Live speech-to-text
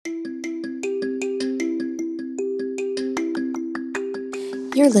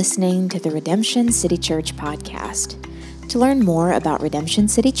You're listening to the Redemption City Church podcast. To learn more about Redemption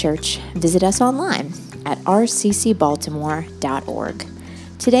City Church, visit us online at rccbaltimore.org.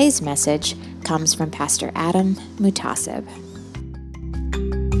 Today's message comes from Pastor Adam Muhtaseb.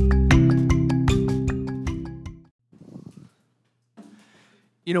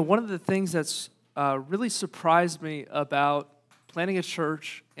 You know, one of the things that's really surprised me about planning a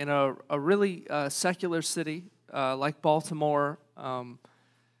church in a really secular city like Baltimore,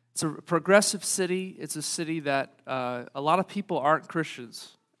 it's a progressive city. It's a city that a lot of people aren't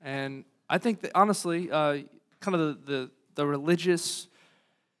Christians. And I think that, honestly, kind of the religious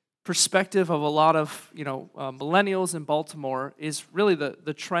perspective of a lot of, millennials in Baltimore is really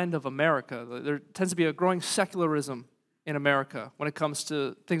the trend of America. There tends to be a growing secularism in America when it comes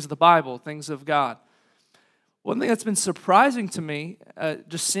to things of the Bible, things of God. One thing that's been surprising to me,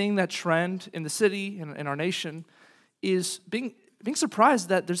 just seeing that trend in the city and in our nation, is being surprised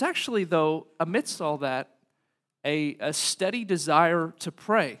that there's actually, though, amidst all that, a steady desire to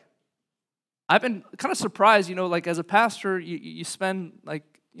pray. I've been kind of surprised, like as a pastor, you spend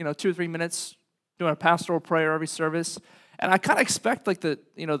 2 or 3 minutes doing a pastoral prayer every service, and I kind of expect the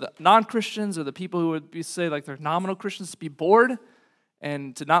non-Christians or the people who would say they're nominal Christians to be bored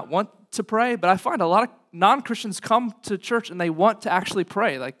and to not want to pray, but I find a lot of non-Christians come to church and they want to actually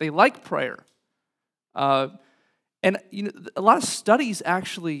pray, they like prayer. And a lot of studies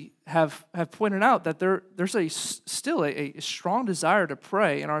actually have pointed out that there's still a strong desire to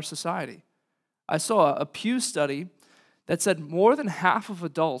pray in our society. I saw a Pew study that said more than half of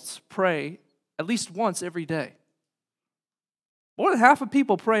adults pray at least once every day. More than half of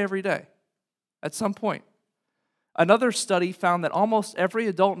people pray every day at some point. Another study found that almost every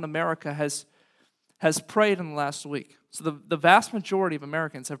adult in America has prayed in the last week. So the vast majority of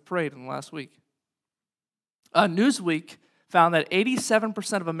Americans have prayed in the last week. Newsweek found that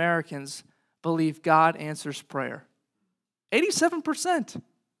 87% of Americans believe God answers prayer. 87%.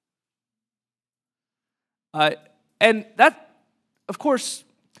 And that, of course,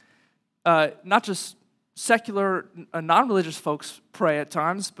 not just secular, non-religious folks pray at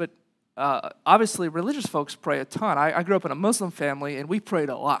times, but obviously religious folks pray a ton. I grew up in a Muslim family, and we prayed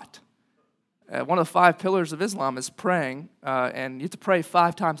a lot. One of the 5 pillars of Islam is praying, and you have to pray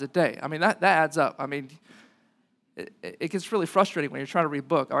 5 times a day. I mean, that adds up. I mean, it gets really frustrating when you're trying to read a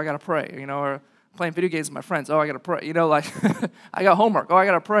book. Oh, I got to pray, or playing video games with my friends. Oh, I got to pray. I got homework. Oh, I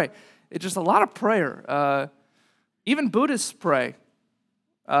got to pray. It's just a lot of prayer. Even Buddhists pray,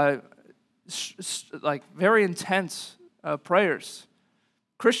 very intense prayers.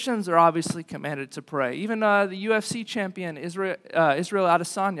 Christians are obviously commanded to pray. Even the UFC champion, Israel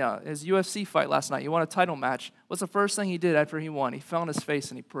Adesanya, his UFC fight last night, he won a title match. What's the first thing he did after he won? He fell on his face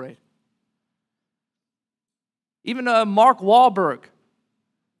and he prayed. Even Mark Wahlberg,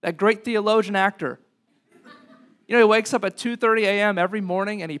 that great theologian actor, he wakes up at 2:30 a.m. every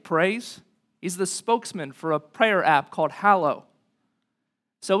morning and he prays. He's the spokesman for a prayer app called Hallow.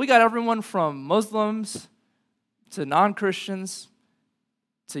 So we got everyone from Muslims to non-Christians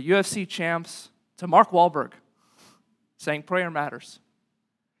to UFC champs to Mark Wahlberg saying prayer matters.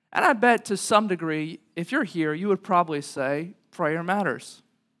 And I bet to some degree, if you're here, you would probably say prayer matters.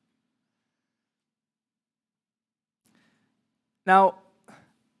 Now,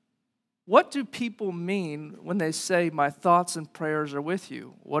 what do people mean when they say, my thoughts and prayers are with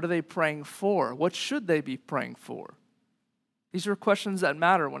you? What are they praying for? What should they be praying for? These are questions that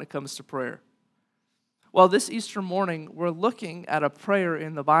matter when it comes to prayer. Well, this Easter morning, we're looking at a prayer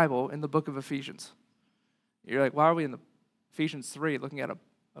in the Bible in the book of Ephesians. You're like, why are we in Ephesians 3 looking at a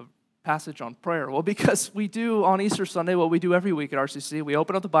passage on prayer? Well, because we do on Easter Sunday what we do every week at RCC. We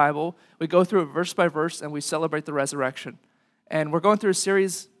open up the Bible, we go through it verse by verse, and we celebrate the resurrection. And we're going through a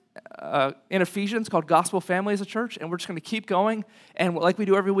series in Ephesians called Gospel Family as a Church, and we're just going to keep going. And like we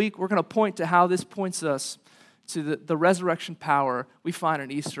do every week, we're going to point to how this points us to the resurrection power we find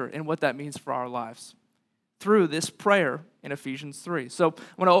in Easter and what that means for our lives through this prayer in Ephesians 3. So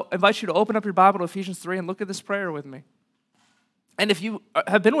I want to invite you to open up your Bible to Ephesians 3 and look at this prayer with me. And if you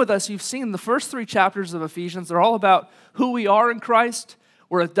have been with us, you've seen the first 3 chapters of Ephesians. They're all about who we are in Christ.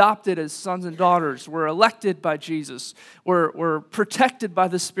 We're adopted as sons and daughters. We're elected by Jesus. We're protected by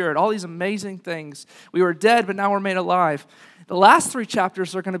the Spirit. All these amazing things. We were dead, but now we're made alive. The last 3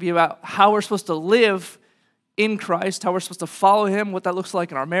 chapters are going to be about how we're supposed to live in Christ, how we're supposed to follow Him, what that looks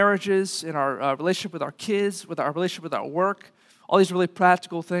like in our marriages, in our relationship with our kids, with our relationship with our work, all these really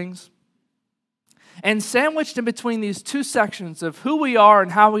practical things. And sandwiched in between these 2 sections of who we are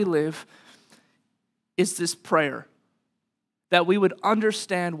and how we live is this prayer. That we would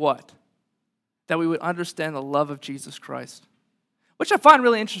understand what? That we would understand the love of Jesus Christ. which I find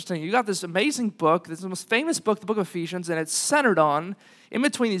really interesting. You got this amazing book, this is the most famous book, the book of Ephesians, and it's centered on, in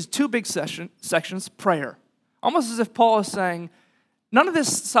between these two big sections, prayer. Almost as if Paul is saying, none of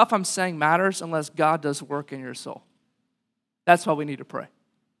this stuff I'm saying matters unless God does work in your soul. That's why we need to pray.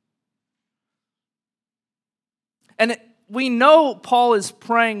 And we know Paul is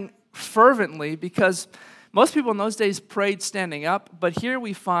praying fervently because most people in those days prayed standing up, but here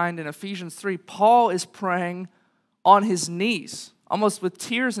we find in Ephesians 3, Paul is praying on his knees, almost with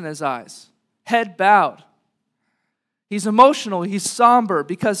tears in his eyes, head bowed. He's emotional, he's somber,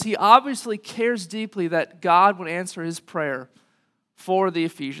 because he obviously cares deeply that God would answer his prayer for the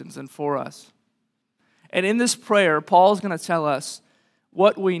Ephesians and for us. And in this prayer, Paul is going to tell us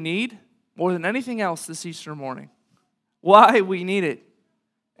what we need more than anything else this Easter morning, why we need it,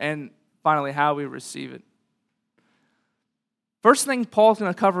 and finally how we receive it. First thing Paul's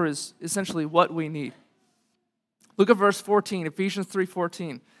going to cover is essentially what we need. Look at verse 14, Ephesians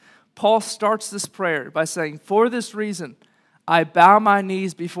 3:14. Paul starts this prayer by saying, "For this reason, I bow my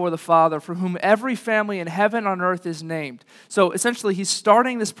knees before the Father, for whom every family in heaven and on earth is named." So essentially, he's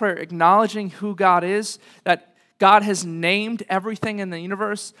starting this prayer acknowledging who God is, that God has named everything in the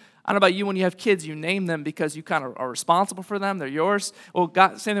universe. I don't know about you, when you have kids, you name them because you kind of are responsible for them. They're yours. Well,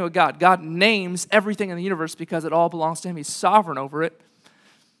 God, same thing with God. God names everything in the universe because it all belongs to him. He's sovereign over it.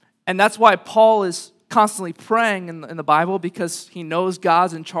 And that's why Paul is constantly praying in the Bible, because he knows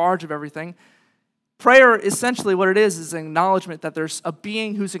God's in charge of everything. Prayer, essentially what it is an acknowledgement that there's a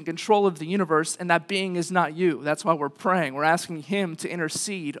being who's in control of the universe, and that being is not you. That's why we're praying. We're asking him to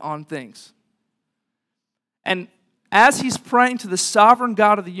intercede on things. And as he's praying to the sovereign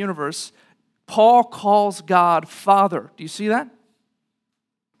God of the universe, Paul calls God Father. Do you see that?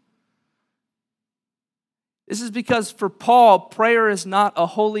 This is because for Paul, prayer is not a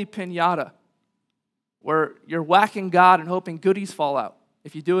holy piñata where you're whacking God and hoping goodies fall out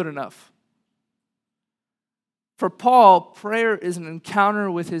if you do it enough. For Paul, prayer is an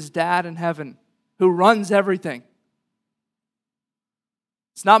encounter with his dad in heaven who runs everything.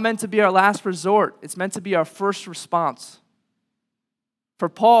 It's not meant to be our last resort. It's meant to be our first response. For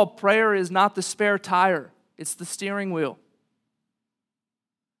Paul, prayer is not the spare tire. It's the steering wheel.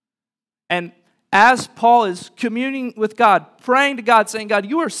 And as Paul is communing with God, praying to God, saying, "God,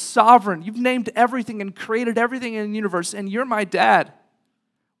 you are sovereign. You've named everything and created everything in the universe, and you're my dad."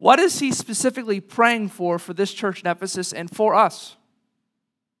 What is he specifically praying for this church in Ephesus and for us?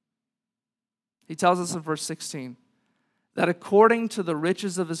 He tells us in verse 16, that according to the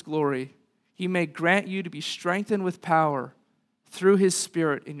riches of his glory, he may grant you to be strengthened with power through his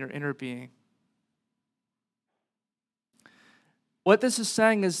Spirit in your inner being. What this is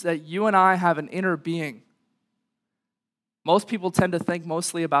saying is that you and I have an inner being. Most people tend to think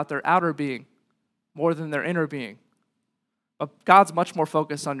mostly about their outer being more than their inner being. But God's much more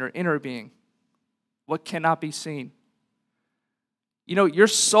focused on your inner being, what cannot be seen. You know, your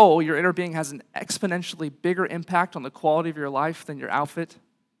soul, your inner being, has an exponentially bigger impact on the quality of your life than your outfit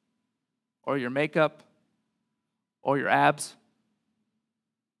or your makeup or your abs.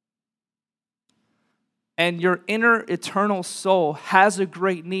 And your inner eternal soul has a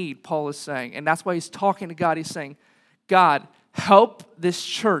great need, Paul is saying. And that's why he's talking to God. He's saying, God, help this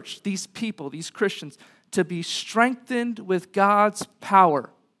church, these people, these Christians, to be strengthened with God's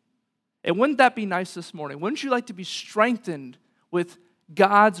power. And wouldn't that be nice this morning? Wouldn't you like to be strengthened with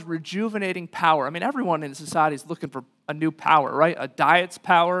God's rejuvenating power? I mean, everyone in society is looking for a new power, right? A diet's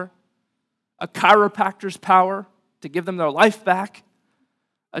power, a chiropractor's power to give them their life back,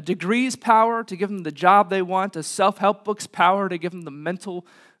 a degree's power to give them the job they want, a self-help book's power to give them the mental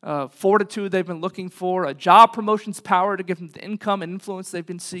fortitude they've been looking for, a job promotion's power to give them the income and influence they've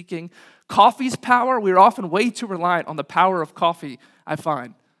been seeking, coffee's power. We're often way too reliant on the power of coffee, I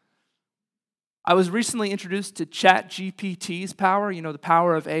find. I was recently introduced to ChatGPT's power, the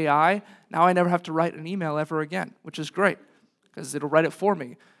power of AI. Now I never have to write an email ever again, which is great, because it'll write it for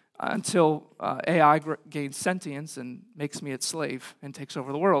me until AI gains sentience and makes me its slave and takes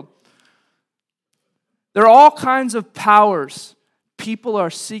over the world. There are all kinds of powers people are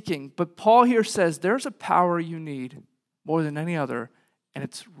seeking, but Paul here says there's a power you need more than any other, and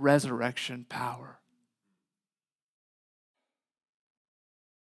it's resurrection power.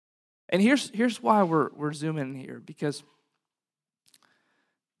 And here's why we're zooming in here, because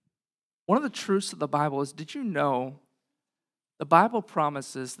one of the truths of the Bible is, did you know the Bible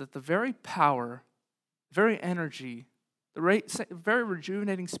promises that the very power, very energy, the very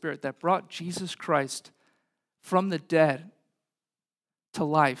rejuvenating Spirit that brought Jesus Christ from the dead to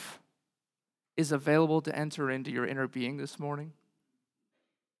life is available to enter into your inner being this morning?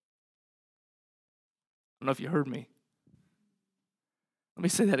 I don't know if you heard me. Let me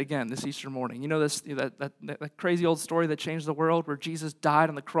say that again this Easter morning. You know that crazy old story that changed the world where Jesus died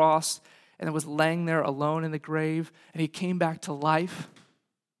on the cross and was laying there alone in the grave and he came back to life?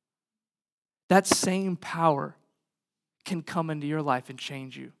 That same power can come into your life and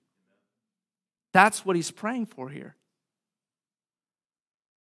change you. That's what he's praying for here.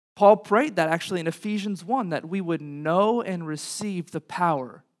 Paul prayed that actually in Ephesians 1, that we would know and receive the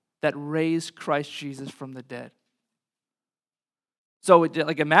power that raised Christ Jesus from the dead. So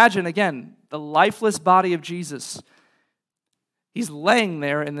imagine again, the lifeless body of Jesus. He's laying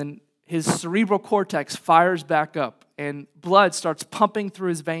there and then his cerebral cortex fires back up and blood starts pumping through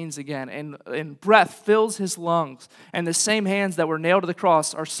his veins again and breath fills his lungs. And the same hands that were nailed to the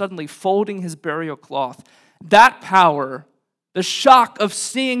cross are suddenly folding his burial cloth. That power, the shock of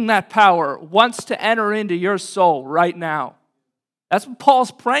seeing that power wants to enter into your soul right now. That's what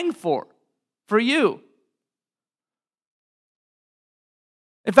Paul's praying for you.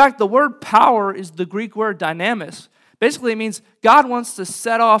 In fact, the word power is the Greek word dynamis. Basically, it means God wants to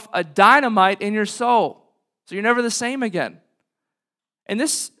set off a dynamite in your soul, so you're never the same again. And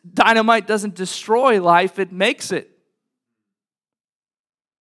this dynamite doesn't destroy life, it makes it.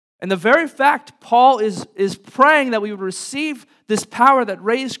 And the very fact Paul is praying that we would receive this power that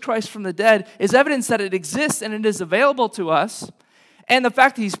raised Christ from the dead is evidence that it exists and it is available to us. And the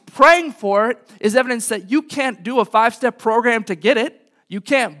fact that he's praying for it is evidence that you can't do a 5-step program to get it. You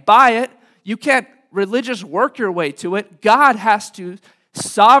can't buy it. You can't religious work your way to it. God has to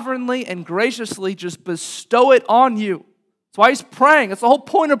sovereignly and graciously just bestow it on you. That's why he's praying. That's the whole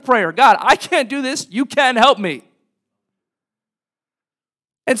point of prayer. God, I can't do this. You can't help me.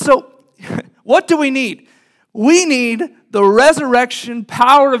 And so, what do we need? We need the resurrection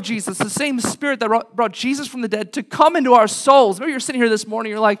power of Jesus, the same Spirit that brought Jesus from the dead to come into our souls. Maybe you're sitting here this morning,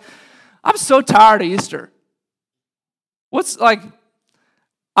 you're like, I'm so tired of Easter.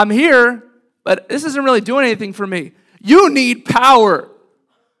 I'm here, but this isn't really doing anything for me. You need power.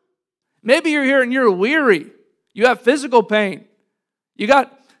 Maybe you're here and you're weary. You have physical pain. You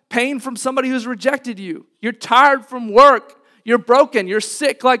got pain from somebody who's rejected you. You're tired from work. You're broken. You're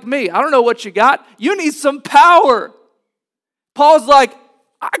sick like me. I don't know what you got. You need some power. Paul's like,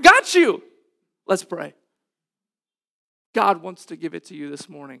 I got you. Let's pray. God wants to give it to you this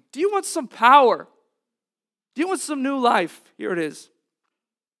morning. Do you want some power? Do you want some new life? Here it is.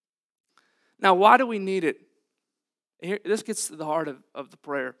 Now, why do we need it? This gets to the heart of the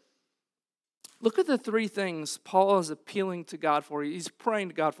prayer. Look at the 3 things Paul is appealing to God for. He's praying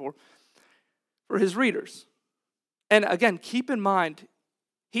to God for his readers. And again, keep in mind,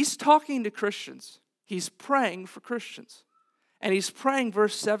 he's talking to Christians. He's praying for Christians. And he's praying,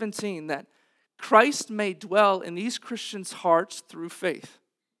 verse 17, that Christ may dwell in these Christians' hearts through faith.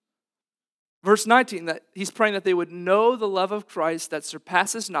 Verse 19, that he's praying that they would know the love of Christ that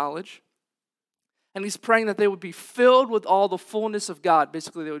surpasses knowledge. And he's praying that they would be filled with all the fullness of God.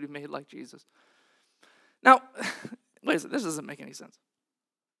 Basically, they would be made like Jesus. Now, wait a second, this doesn't make any sense.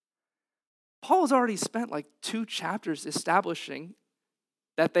 Paul has already spent 2 chapters establishing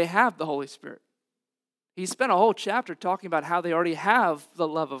that they have the Holy Spirit. He spent a whole chapter talking about how they already have the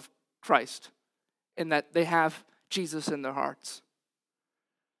love of Christ and that they have Jesus in their hearts.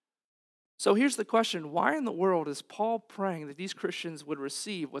 So here's the question. Why in the world is Paul praying that these Christians would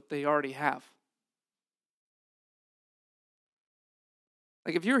receive what they already have?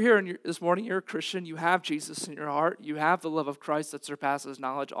 If you're here this morning, you're a Christian, you have Jesus in your heart, you have the love of Christ that surpasses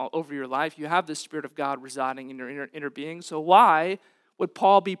knowledge all over your life, you have the Spirit of God residing in your inner being, so why would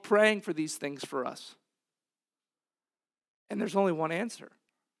Paul be praying for these things for us? And there's only one answer.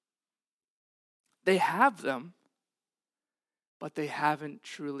 They have them, but they haven't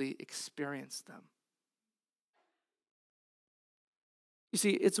truly experienced them. You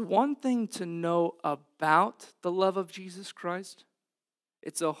see, it's one thing to know about the love of Jesus Christ.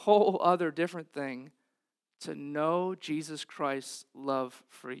 It's a whole other different thing to know Jesus Christ's love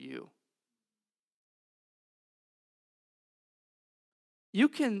for you. You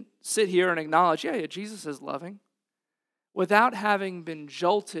can sit here and acknowledge, yeah, Jesus is loving, without having been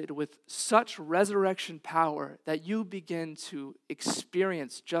jolted with such resurrection power that you begin to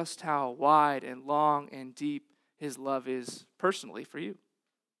experience just how wide and long and deep his love is personally for you.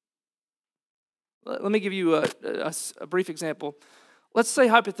 Let me give you a brief example. Let's say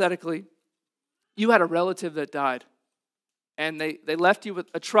hypothetically, you had a relative that died, and they left you with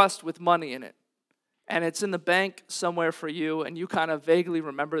a trust with money in it, and it's in the bank somewhere for you, and you kind of vaguely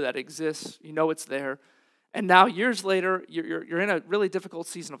remember that it exists, you know it's there, and now years later, you're in a really difficult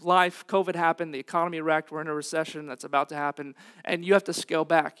season of life. COVID happened, the economy wrecked, we're in a recession that's about to happen, and you have to scale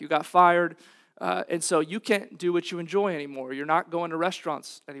back. You got fired, And so you can't do what you enjoy anymore. You're not going to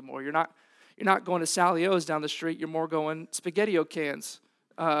restaurants anymore. You're not going to Sally O's down the street. You're more going SpaghettiO cans.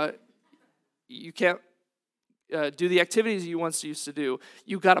 You can't do the activities you once used to do.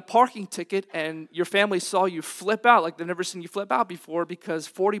 You got a parking ticket, and your family saw you flip out like they've never seen you flip out before because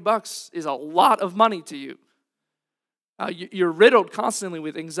 $40 is a lot of money to you. You're riddled constantly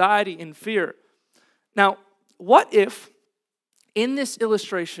with anxiety and fear. Now, what if in this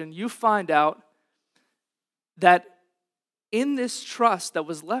illustration you find out that in this trust that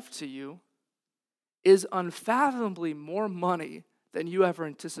was left to you is unfathomably more money than you ever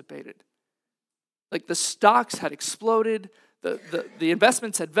anticipated? Like the stocks had exploded, the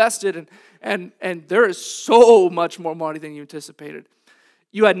investments had vested, and there is so much more money than you anticipated.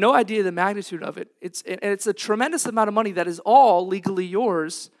 You had no idea the magnitude of it. It's a tremendous amount of money that is all legally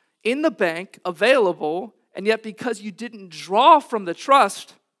yours in the bank, available, and yet because you didn't draw from the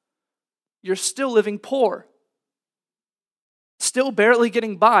trust, you're still living poor. Still barely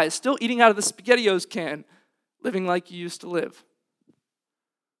getting by, still eating out of the SpaghettiOs can, living like you used to live.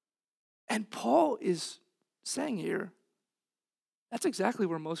 And Paul is saying here, that's exactly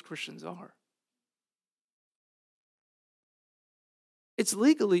where most Christians are. It's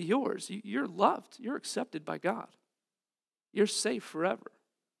legally yours. You're loved. You're accepted by God. You're safe forever.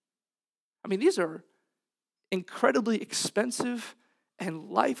 I mean, these are incredibly expensive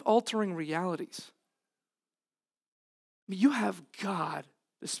and life-altering realities. I mean, you have God,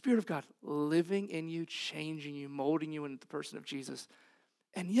 the Spirit of God, living in you, changing you, molding you into the person of Jesus.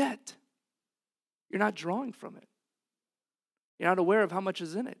 And yet, you're not drawing from it. You're not aware of how much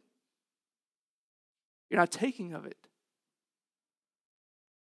is in it. You're not taking of it.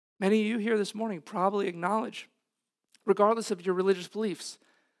 Many of you here this morning probably acknowledge, regardless of your religious beliefs,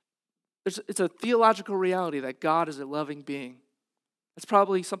 it's a theological reality that God is a loving being. That's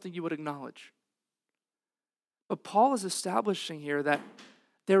probably something you would acknowledge. But Paul is establishing here that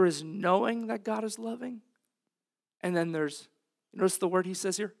there is knowing that God is loving, and then there's, notice the word he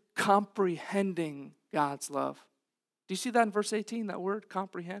says here, comprehending God's love. Do you see that in verse 18, that word,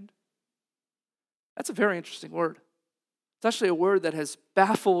 comprehend? That's a very interesting word. It's actually a word that has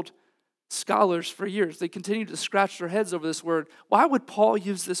baffled scholars for years. They continue to scratch their heads over this word. Why would Paul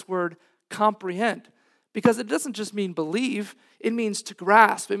use this word, comprehend? Because it doesn't just mean believe, it means to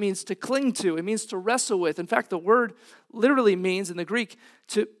grasp, it means to cling to, it means to wrestle with. In fact, the word literally means in the Greek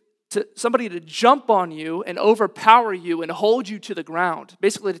to somebody to jump on you and overpower you and hold you to the ground.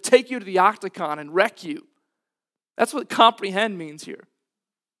 Basically to take you to the octagon and wreck you. That's what comprehend means here.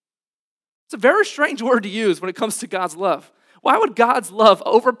 It's a very strange word to use when it comes to God's love. Why would God's love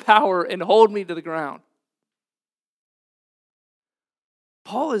overpower and hold me to the ground?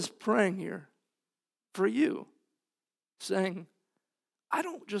 Paul is praying here for you, saying, I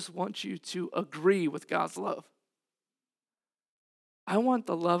don't just want you to agree with God's love. I want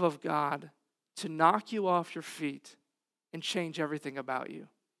the love of God to knock you off your feet and change everything about you.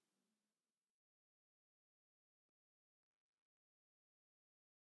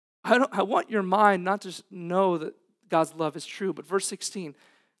 I want your mind not to know that God's love is true, but verse 16,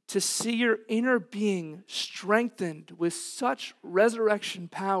 to see your inner being strengthened with such resurrection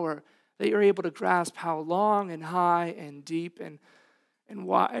power that you're able to grasp how long and high and deep and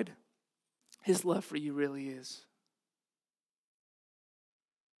wide his love for you really is.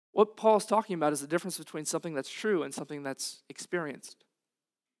 What Paul's talking about is the difference between something that's true and something that's experienced.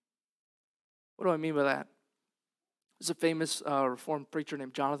 What do I mean by that? There's a famous Reformed preacher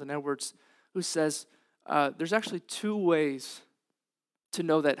named Jonathan Edwards who says there's actually two ways to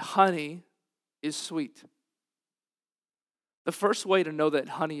know that honey is sweet. The first way to know that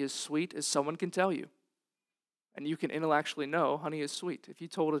honey is sweet is someone can tell you. And you can intellectually know honey is sweet. If you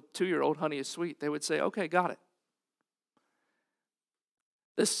told a 2-year-old honey is sweet, they would say, okay, got it.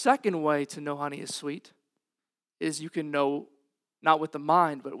 The second way to know honey is sweet is you can know not with the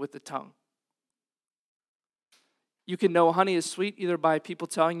mind, but with the tongue. You can know honey is sweet either by people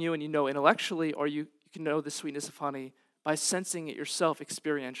telling you and you know intellectually, or you can know the sweetness of honey by sensing it yourself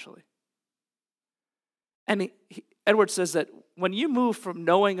experientially. And Edwards says that when you move from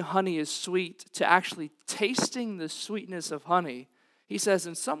knowing honey is sweet to actually tasting the sweetness of honey, he says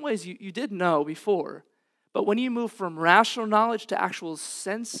in some ways you did know before, but when you move from rational knowledge to actual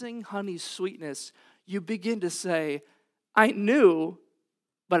sensing honey's sweetness, you begin to say, I knew,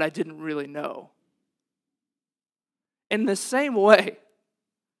 but I didn't really know. In the same way,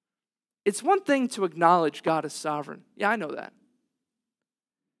 it's one thing to acknowledge God is sovereign. Yeah, I know that.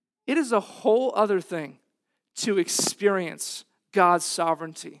 It is a whole other thing to experience God's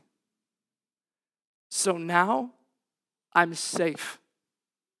sovereignty. So now I'm safe.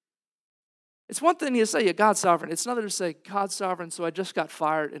 It's one thing to say, yeah, God's sovereign. It's another to say, God's sovereign, so I just got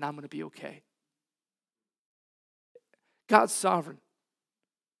fired and I'm going to be okay. God's sovereign.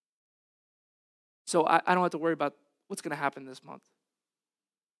 So I don't have to worry about what's going to happen this month.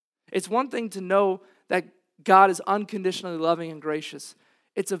 It's one thing to know that God is unconditionally loving and gracious.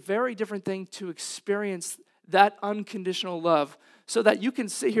 It's a very different thing to experience that unconditional love so that you can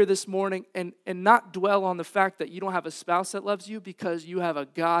sit here this morning and not dwell on the fact that you don't have a spouse that loves you, because you have a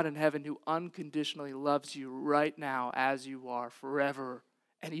God in heaven who unconditionally loves you right now as you are forever.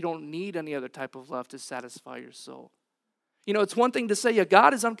 And you don't need any other type of love to satisfy your soul. You know, it's one thing to say, yeah,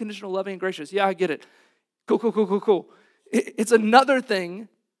 God is unconditional, loving, and gracious. Yeah, I get it. Cool. It's another thing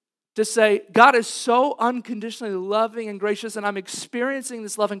to say, God is so unconditionally loving and gracious, and I'm experiencing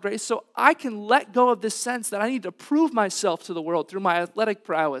this love and grace, so I can let go of this sense that I need to prove myself to the world through my athletic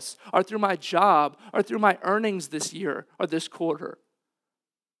prowess, or through my job, or through my earnings this year or this quarter.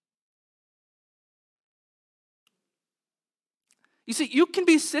 You see, you can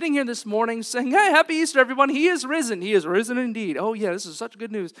be sitting here this morning saying, hey, happy Easter, everyone. He is risen. He is risen indeed. Oh, yeah, this is such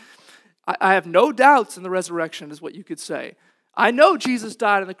good news. I have no doubts in the resurrection, is what you could say. I know Jesus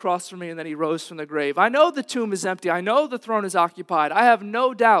died on the cross for me and then he rose from the grave. I know the tomb is empty. I know the throne is occupied. I have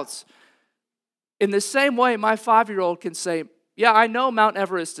no doubts. In the same way, my 5-year-old can say, yeah, I know Mount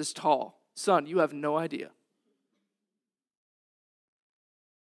Everest is tall. Son, you have no idea.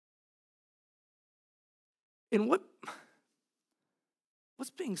 And what's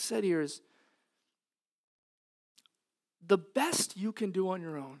being said here is the best you can do on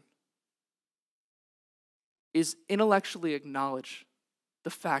your own is intellectually acknowledge the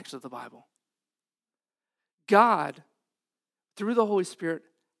facts of the Bible. God, through the Holy Spirit,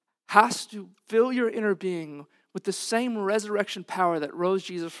 has to fill your inner being with the same resurrection power that rose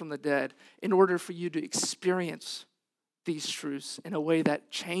Jesus from the dead in order for you to experience these truths in a way that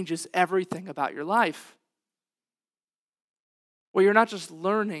changes everything about your life. Where you're not just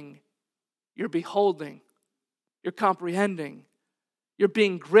learning, you're beholding, you're comprehending, you're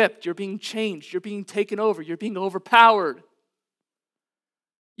being gripped, you're being changed, you're being taken over, you're being overpowered.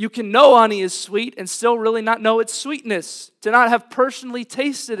 You can know honey is sweet and still really not know its sweetness, to not have personally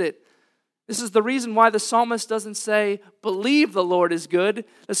tasted it. This is the reason why the psalmist doesn't say, believe the Lord is good.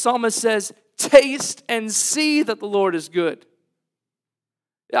 The psalmist says, taste and see that the Lord is good.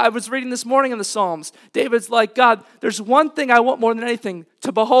 I was reading this morning in the Psalms. David's like, God, there's one thing I want more than anything,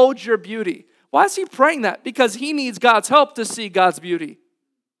 to behold your beauty. Why is he praying that? Because he needs God's help to see God's beauty.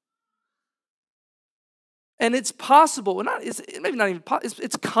 And it's possible, maybe not even possible,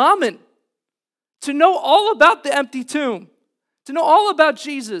 it's common to know all about the empty tomb, to know all about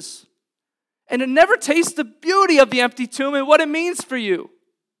Jesus, and to never taste the beauty of the empty tomb and what it means for you.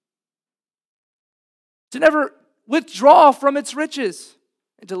 To never withdraw from its riches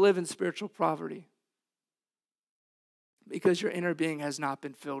and to live in spiritual poverty. Because your inner being has not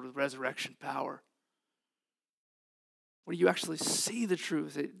been filled with resurrection power. Where you actually see the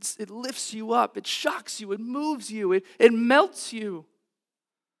truth. It lifts you up. It shocks you. It moves you. It melts you.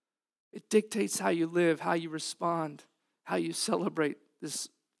 It dictates how you live, how you respond, how you celebrate this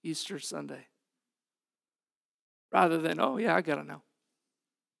Easter Sunday. Rather than, oh yeah, I gotta know.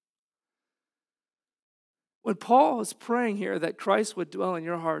 When Paul is praying here that Christ would dwell in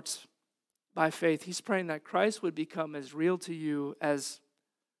your hearts by faith, he's praying that Christ would become as real to you as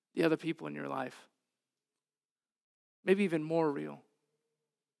the other people in your life. Maybe even more real.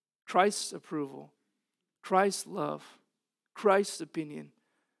 Christ's approval, Christ's love, Christ's opinion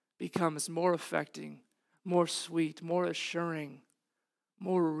becomes more affecting, more sweet, more assuring,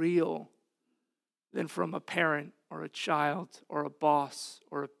 more real than from a parent or a child or a boss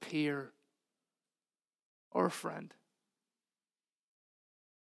or a peer or a friend.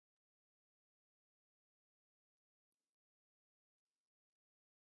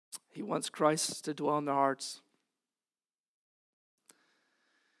 He wants Christ to dwell in their hearts.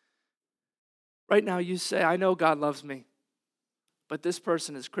 Right now you say, I know God loves me, but this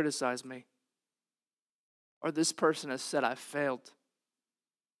person has criticized me. Or this person has said I've failed.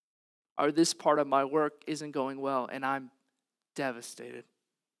 Or this part of my work isn't going well and I'm devastated.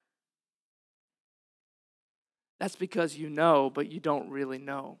 That's because you know, but you don't really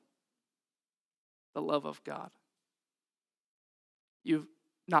know the love of God. You've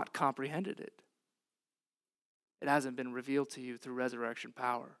not comprehended it. It hasn't been revealed to you through resurrection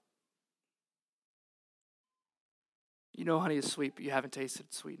power. You know honey is sweet, but you haven't tasted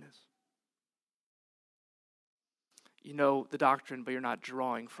its sweetness. You know the doctrine, but you're not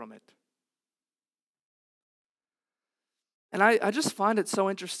drawing from it. And I just find it so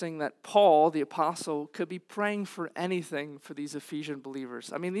interesting that Paul, the apostle, could be praying for anything for these Ephesian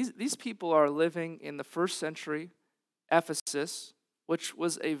believers. I mean, these people are living in the first century Ephesus, which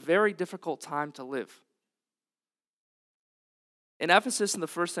was a very difficult time to live. In Ephesus in the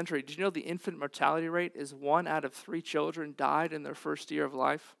first century, did you know the infant mortality rate is 1 out of 3 children died in their first year of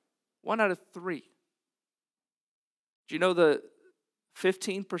life? 1 out of 3. Do you know that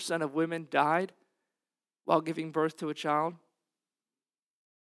 15% of women died while giving birth to a child?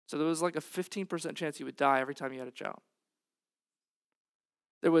 So there was like a 15% chance you would die every time you had a child.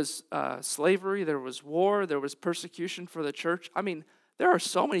 There was slavery, there was war, there was persecution for the church. I mean, there are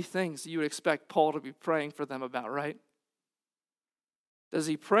so many things you would expect Paul to be praying for them about, right? Does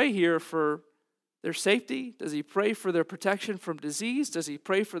he pray here for their safety? Does he pray for their protection from disease? Does he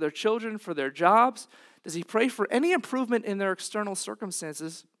pray for their children, for their jobs? Does he pray for any improvement in their external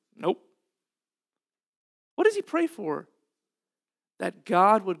circumstances? Nope. What does he pray for? That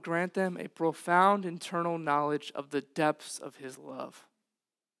God would grant them a profound internal knowledge of the depths of his love.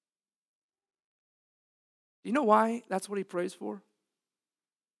 Do you know why that's what he prays for?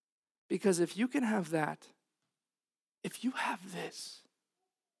 Because if you can have that, if you have this,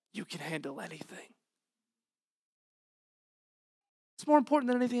 you can handle anything. It's more important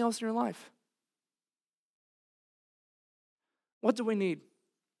than anything else in your life. What do we need?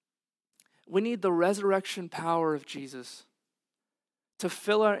 We need the resurrection power of Jesus to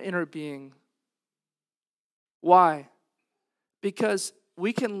fill our inner being. Why? Because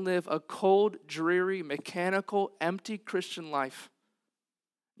we can live a cold, dreary, mechanical, empty Christian life,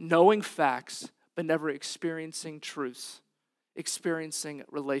 knowing facts, but never experiencing truths, experiencing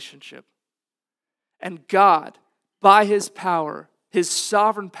relationship. And God, by his power, his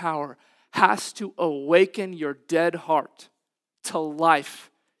sovereign power, has to awaken your dead heart to life,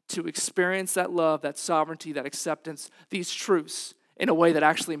 to experience that love, that sovereignty, that acceptance, these truths in a way that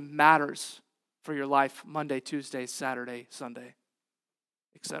actually matters for your life Monday, Tuesday, Saturday, Sunday,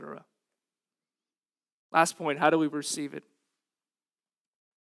 etc. Last point, how do we receive it?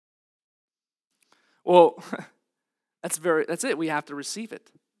 Well, that's it. We have to receive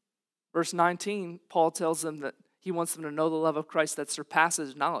it. Verse 19, Paul tells them that he wants them to know the love of Christ that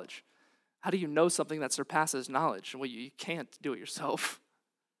surpasses knowledge. How do you know something that surpasses knowledge? Well, you can't do it yourself.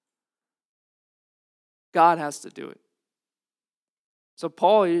 God has to do it. So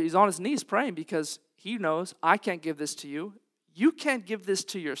Paul, he's on his knees praying because he knows, I can't give this to you. You can't give this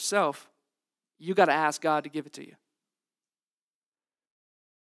to yourself. You got to ask God to give it to you.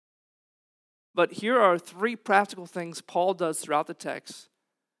 But here are 3 practical things Paul does throughout the text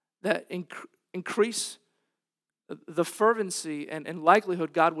that increase the fervency and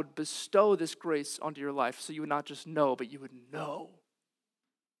likelihood God would bestow this grace onto your life so you would not just know, but you would know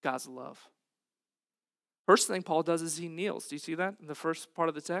God's love. First thing Paul does is he kneels. Do you see that in the first part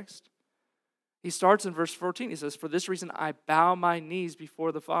of the text? He starts in verse 14. He says, for this reason I bow my knees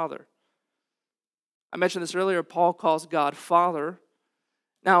before the Father. I mentioned this earlier. Paul calls God Father.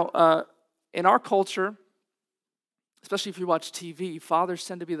 Now, in our culture, especially if you watch TV, fathers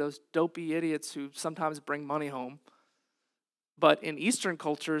tend to be those dopey idiots who sometimes bring money home. But in Eastern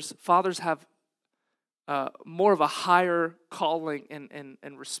cultures, fathers have more of a higher calling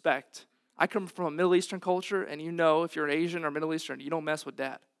and respect. I come from a Middle Eastern culture, and you know if you're an Asian or Middle Eastern, you don't mess with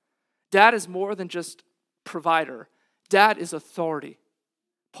dad. Dad is more than just provider. Dad is authority.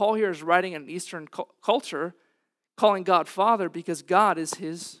 Paul here is writing in an Eastern culture, calling God Father because God is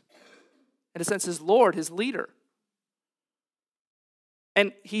his, in a sense, his Lord, his leader.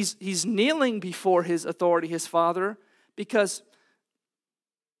 And he's kneeling before his authority, his Father, because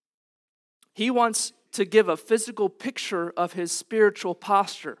he wants to give a physical picture of his spiritual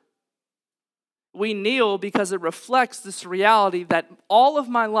posture. We kneel because it reflects this reality that all of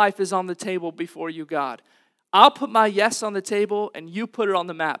my life is on the table before you, God. I'll put my yes on the table and you put it on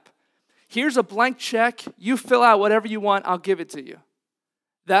the map. Here's a blank check. You fill out whatever you want. I'll give it to you.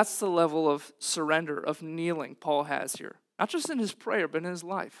 That's the level of surrender, of kneeling Paul has here. Not just in his prayer, but in his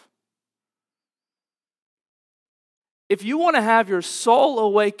life. If you want to have your soul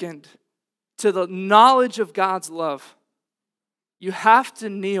awakened to the knowledge of God's love, you have to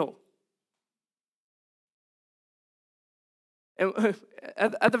kneel. And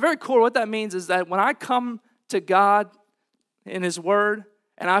at the very core, what that means is that when I come to God in his word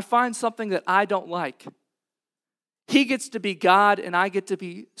and I find something that I don't like, he gets to be God and I get to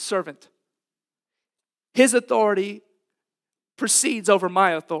be servant. His authority precedes over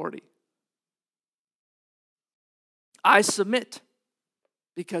my authority. I submit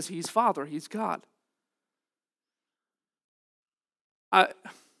because he's Father, he's God. Can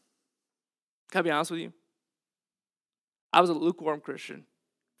I be honest with you? I was a lukewarm Christian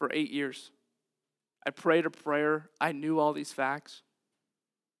for 8 years. I prayed a prayer. I knew all these facts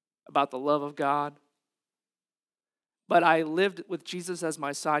about the love of God. But I lived with Jesus as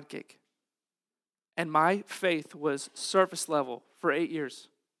my sidekick. And my faith was surface level for 8 years.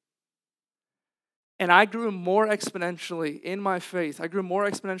 And I grew more exponentially in my faith. I grew more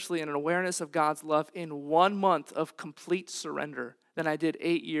exponentially in an awareness of God's love in 1 month of complete surrender than I did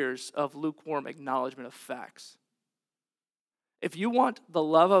 8 years of lukewarm acknowledgement of facts. If you want the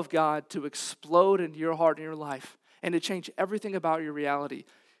love of God to explode into your heart and your life and to change everything about your reality,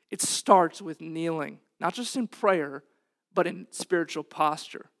 it starts with kneeling, not just in prayer, but in spiritual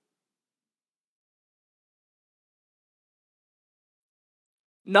posture.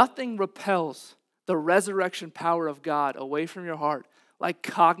 Nothing repels the resurrection power of God away from your heart like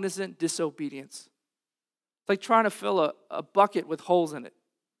cognizant disobedience. It's like trying to fill a bucket with holes in it.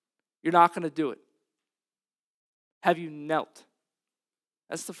 You're not going to do it. Have you knelt?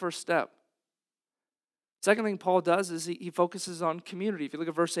 That's the first step. Second thing Paul does is he focuses on community. If you look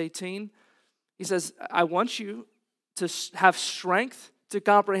at verse 18, he says, I want you to have strength to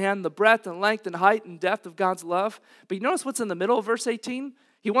comprehend the breadth and length and height and depth of God's love. But you notice what's in the middle of verse 18?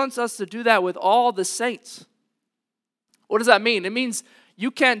 He wants us to do that with all the saints. What does that mean? It means you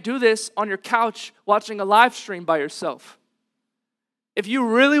can't do this on your couch watching a live stream by yourself. If you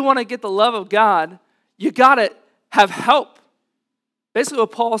really want to get the love of God, you got to have help. Basically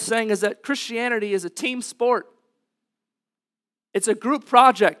what Paul's saying is that Christianity is a team sport. It's a group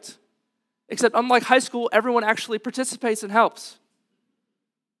project. Except unlike high school, everyone actually participates and helps.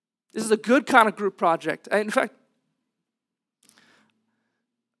 This is a good kind of group project. In fact,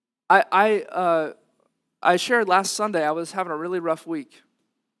 I shared last Sunday, I was having a really rough week.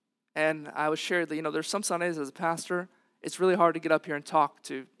 And I was sharing that, there's some Sundays as a pastor, it's really hard to get up here and talk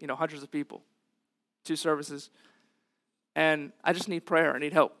to, hundreds of people, 2 services. And I just need prayer. I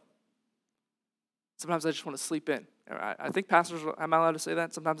need help. Sometimes I just want to sleep in. I think pastors, am I allowed to say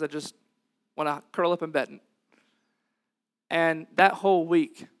that? Sometimes I just want to curl up in bed. And that whole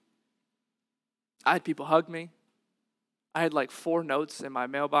week, I had people hug me. I had like 4 notes in my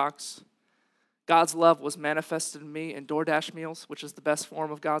mailbox. God's love was manifested in me in DoorDash meals, which is the best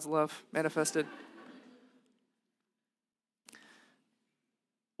form of God's love manifested.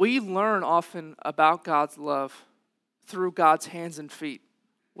 We learn often about God's love through God's hands and feet,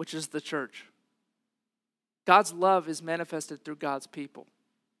 which is the church. God's love is manifested through God's people.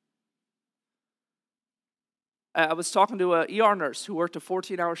 I was talking to an ER nurse who worked a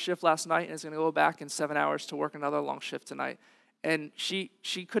 14-hour shift last night and is going to go back in 7 hours to work another long shift tonight. And she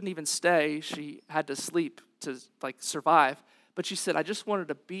couldn't even stay. She had to sleep to survive. But she said, I just wanted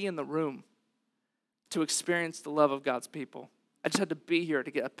to be in the room to experience the love of God's people. I just had to be here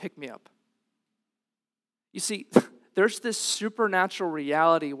to get a pick-me-up. You see, there's this supernatural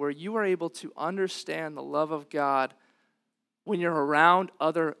reality where you are able to understand the love of God when you're around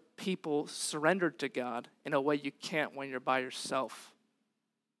other people surrendered to God in a way you can't when you're by yourself.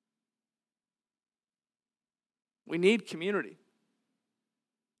 We need community.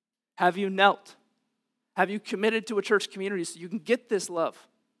 Have you knelt? Have you committed to a church community so you can get this love?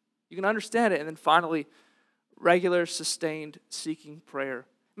 You can understand it. And then finally, regular, sustained, seeking prayer.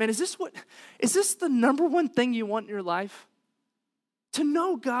 Man, is this the number one thing you want in your life? To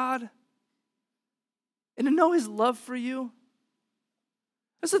know God and to know His love for you?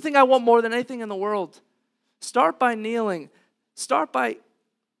 That's the thing I want more than anything in the world. Start by kneeling. Start by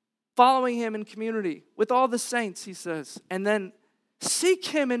following Him in community with all the saints, he says. And then seek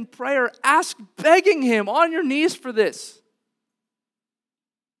Him in prayer. Ask, begging Him on your knees for this.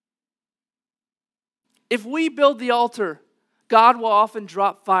 If we build the altar, God will often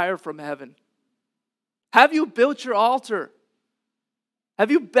drop fire from heaven. Have you built your altar? Have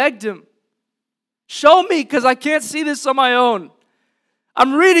you begged Him? Show me, because I can't see this on my own.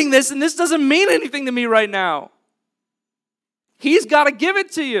 I'm reading this, and this doesn't mean anything to me right now. He's got to give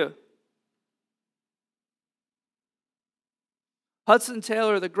it to you. Hudson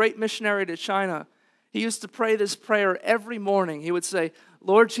Taylor, the great missionary to China, he used to pray this prayer every morning. He would say,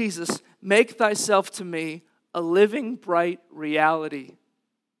 Lord Jesus, make thyself to me a living, bright reality.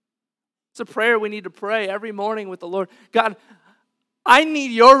 It's a prayer we need to pray every morning with the Lord. God, I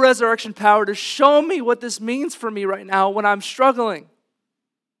need your resurrection power to show me what this means for me right now when I'm struggling.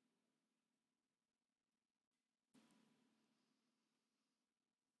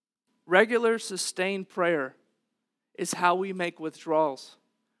 Regular, sustained prayer is how we make withdrawals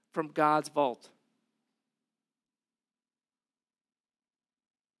from God's vault.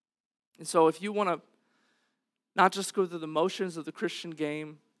 And so if you want to not just go through the motions of the Christian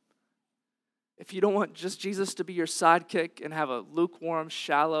game, if you don't want just Jesus to be your sidekick and have a lukewarm,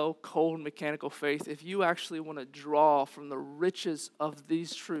 shallow, cold, mechanical faith, if you actually want to draw from the riches of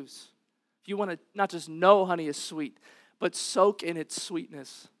these truths, if you want to not just know honey is sweet, but soak in its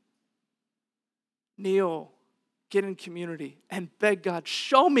sweetness, kneel, get in community, and beg God,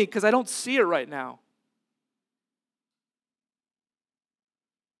 show me, because I don't see it right now.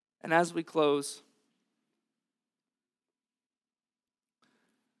 And as we close,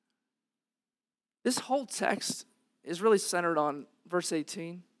 this whole text is really centered on verse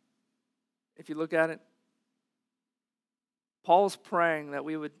 18. If you look at it, Paul's praying that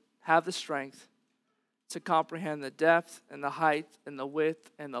we would have the strength to comprehend the depth and the height and the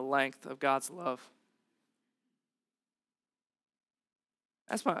width and the length of God's love.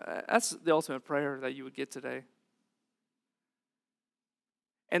 That's the ultimate prayer that you would get today.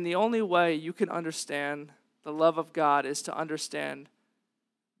 And the only way you can understand the love of God is to understand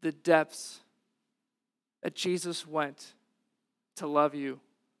the depths that Jesus went to love you.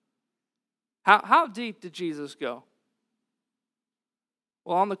 How deep did Jesus go?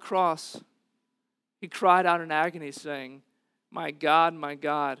 Well, on the cross, he cried out in agony saying, my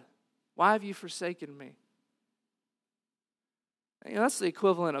God, why have you forsaken me? That's the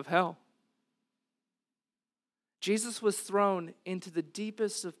equivalent of hell. Jesus was thrown into the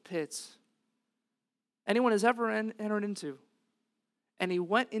deepest of pits anyone has ever entered into. And he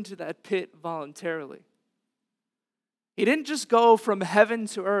went into that pit voluntarily. He didn't just go from heaven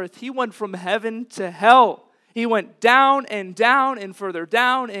to earth. He went from heaven to hell. He went down and down and further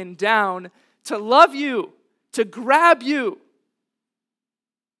down and down to love you, to grab you.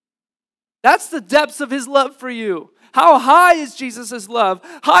 That's the depths of his love for you. How high is Jesus' love?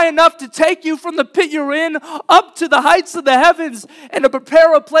 High enough to take you from the pit you're in up to the heights of the heavens and to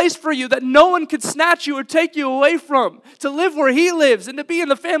prepare a place for you that no one could snatch you or take you away from. To live where he lives and to be in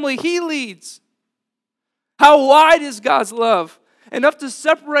the family he leads. How wide is God's love? Enough to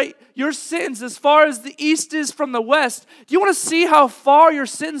separate your sins as far as the east is from the west. Do you want to see how far your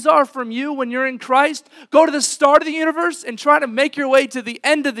sins are from you when you're in Christ? Go to the start of the universe and try to make your way to the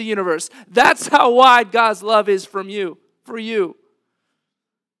end of the universe. That's how wide God's love is from you, for you.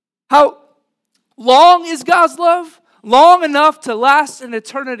 How long is God's love? Long enough to last an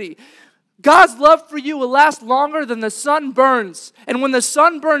eternity. God's love for you will last longer than the sun burns. And when the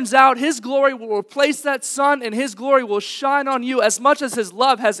sun burns out, his glory will replace that sun and his glory will shine on you as much as his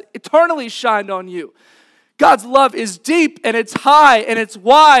love has eternally shined on you. God's love is deep and it's high and it's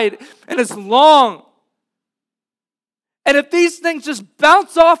wide and it's long. And if these things just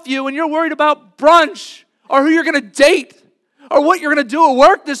bounce off you and you're worried about brunch or who you're going to date or what you're going to do at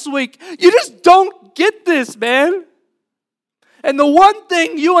work this week, you just don't get this, man. And the one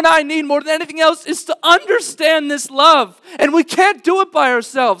thing you and I need more than anything else is to understand this love. And we can't do it by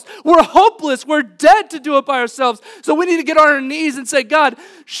ourselves. We're hopeless. We're dead to do it by ourselves. So we need to get on our knees and say, God,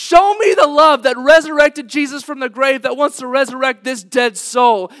 show me the love that resurrected Jesus from the grave that wants to resurrect this dead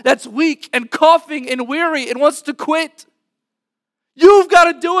soul that's weak and coughing and weary and wants to quit. You've got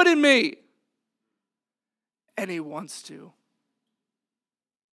to do it in me. And he wants to.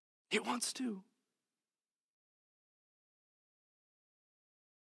 He wants to.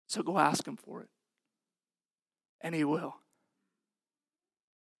 So go ask him for it. And he will.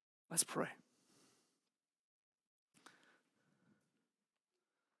 Let's pray.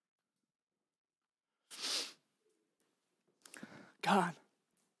 God,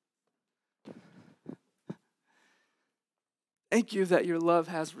 thank you that your love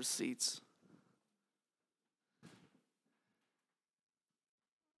has receipts.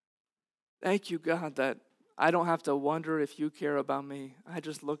 Thank you, God, that I don't have to wonder if you care about me. I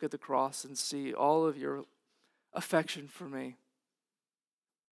just look at the cross and see all of your affection for me.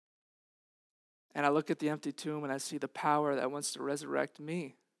 And I look at the empty tomb and I see the power that wants to resurrect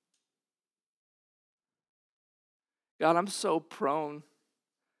me. God, I'm so prone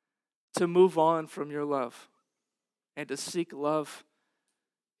to move on from your love and to seek love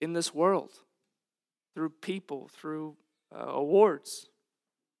in this world through people, through awards,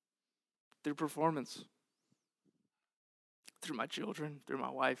 through performance. Through my children, through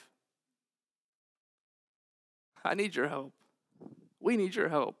my wife. I need your help. We need your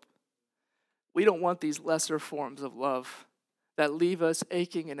help. We don't want these lesser forms of love that leave us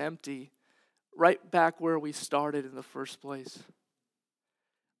aching and empty right back where we started in the first place.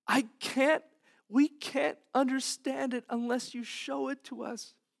 We can't understand it unless you show it to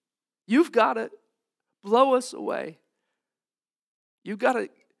us. You've got to blow us away. You've got to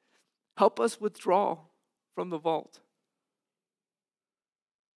help us withdraw from the vault.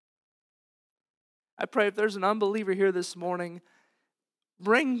 I pray if there's an unbeliever here this morning,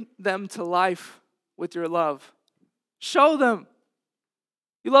 Bring them to life with your love. Show them.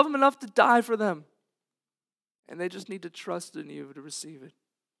 You love them enough to die for them. And they just need to trust in you to receive it.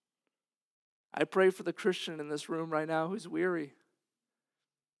 I pray for the Christian in this room right now who's weary.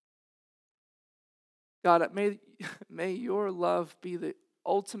 God, may your love be the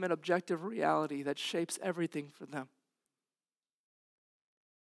ultimate objective reality that shapes everything for them.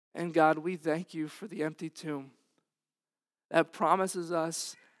 And God, we thank you for the empty tomb that promises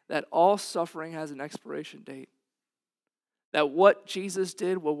us that all suffering has an expiration date. That what Jesus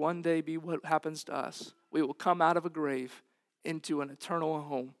did will one day be what happens to us. We will come out of a grave into an eternal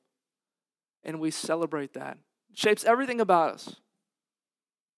home. And we celebrate that. It shapes everything about us.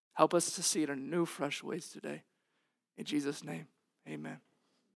 Help us to see it in new, fresh ways today. In Jesus' name, amen.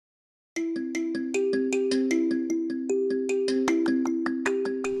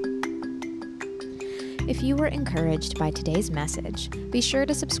 If you were encouraged by today's message, be sure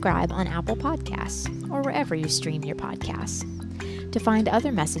to subscribe on Apple Podcasts or wherever you stream your podcasts. To find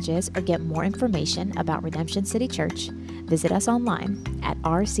other messages or get more information about Redemption City Church, visit us online at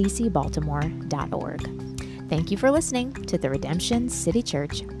rccbaltimore.org. Thank you for listening to the Redemption City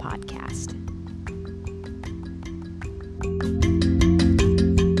Church podcast.